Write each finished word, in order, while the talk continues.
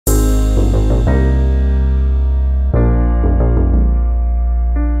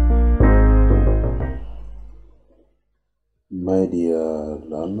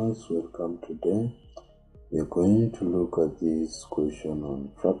learners, welcome. Today we are going to look at this question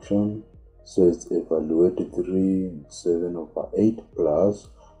on fraction. So it's evaluate 3 7/8 plus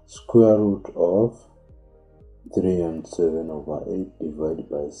square root of 3 and 7/8 divided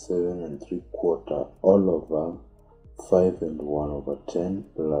by 7 and 3/4 all over 5 and 1/10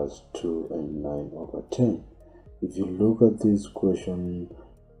 plus 2 and 9/10. If you look at this question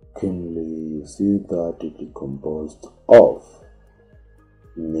keenly, you see that it is composed of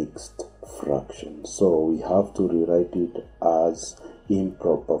mixed fraction. So we have to rewrite it as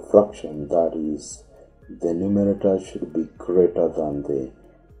improper fraction, that is, the numerator should be greater than the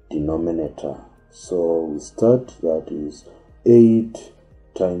denominator. So we start, that is 8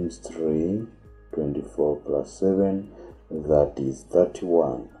 times 3, 24 plus 7, that is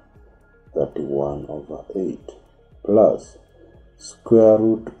 31/8 plus square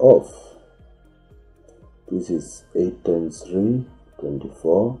root of, this is 8 times 3,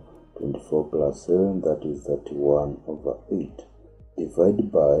 24, 24 plus 7, that is 31/8,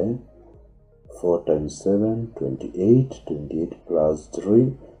 divided by 4 times 7, 28, 28 plus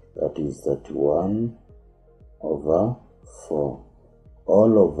 3, that is 31/4,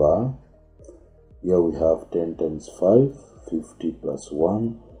 all over, here we have 10 times 5, 50 plus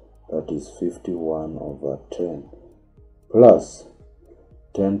 1, that is 51/10, plus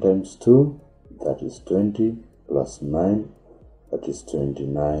 10 times 2, that is 20, plus 9, that is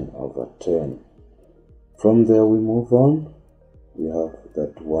 29/10. From there we move on, we have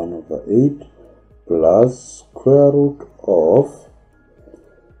that 1/8 plus square root of,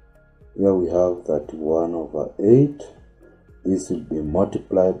 here we have that 1/8, this will be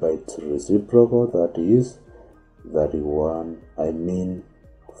multiplied by its reciprocal, that is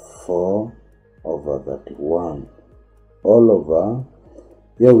 4/31, all over,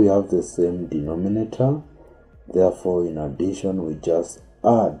 here we have the same denominator, therefore in addition we just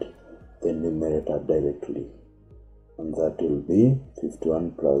add the numerator directly, and that will be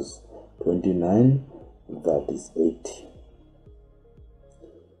 51 plus 29, that is 80.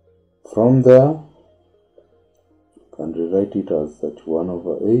 From there you can rewrite it as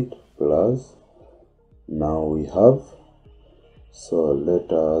 31/8 plus, now we have, so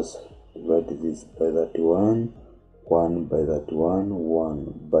let us divide this by 31, 1 by 31,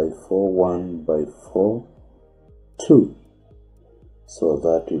 1 by 4, 1 by 4, 2. So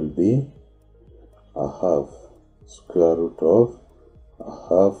that will be a half, square root of a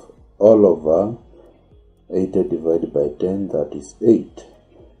half, all over 80 divided by 10, that is 8.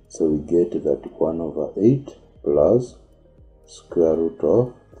 So we get that 1/8 plus square root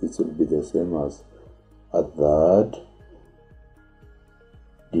of, this will be the same as a third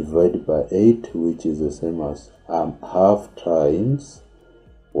divided by 8, which is the same as half times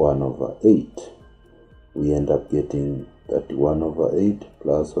 1/8. We end up getting that 1/8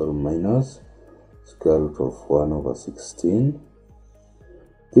 plus or minus square root of 1/16.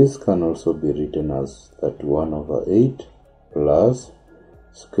 This can also be written as that 1/8 plus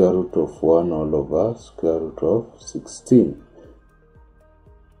square root of 1 all over square root of 16,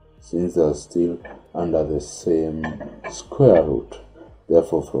 since they are still under the same square root.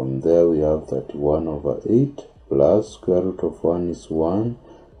 Therefore from there we have that 1/8 plus square root of 1 is 1,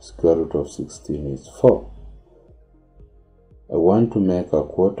 square root of 16 is 4. I want to make a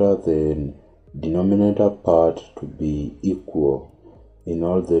quarter, the denominator part to be equal. In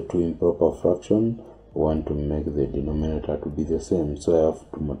all the two improper fractions, I want to make the denominator to be the same, so I have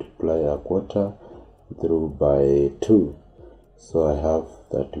to multiply a quarter through by 2. So I have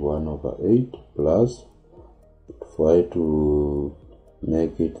that 1/8 plus, for I to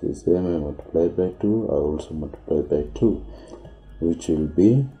make it the same, I multiply by 2, I also multiply by 2, which will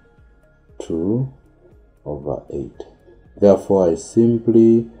be 2/8. Therefore I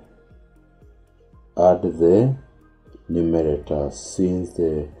simply add the numerator since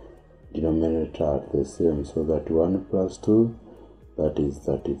the denominator are the same, so that 1 plus 2, that is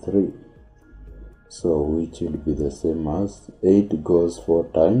 33, so which will be the same as 8 goes 4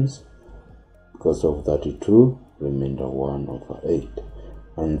 times, because of 32, remainder 1/8,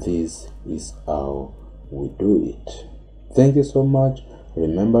 and this is how we do it. Thank you so much.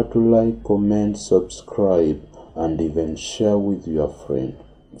 Remember to like, comment, subscribe, and even share with your friend.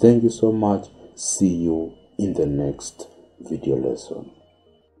 Thank you so much. See you in the next video lesson.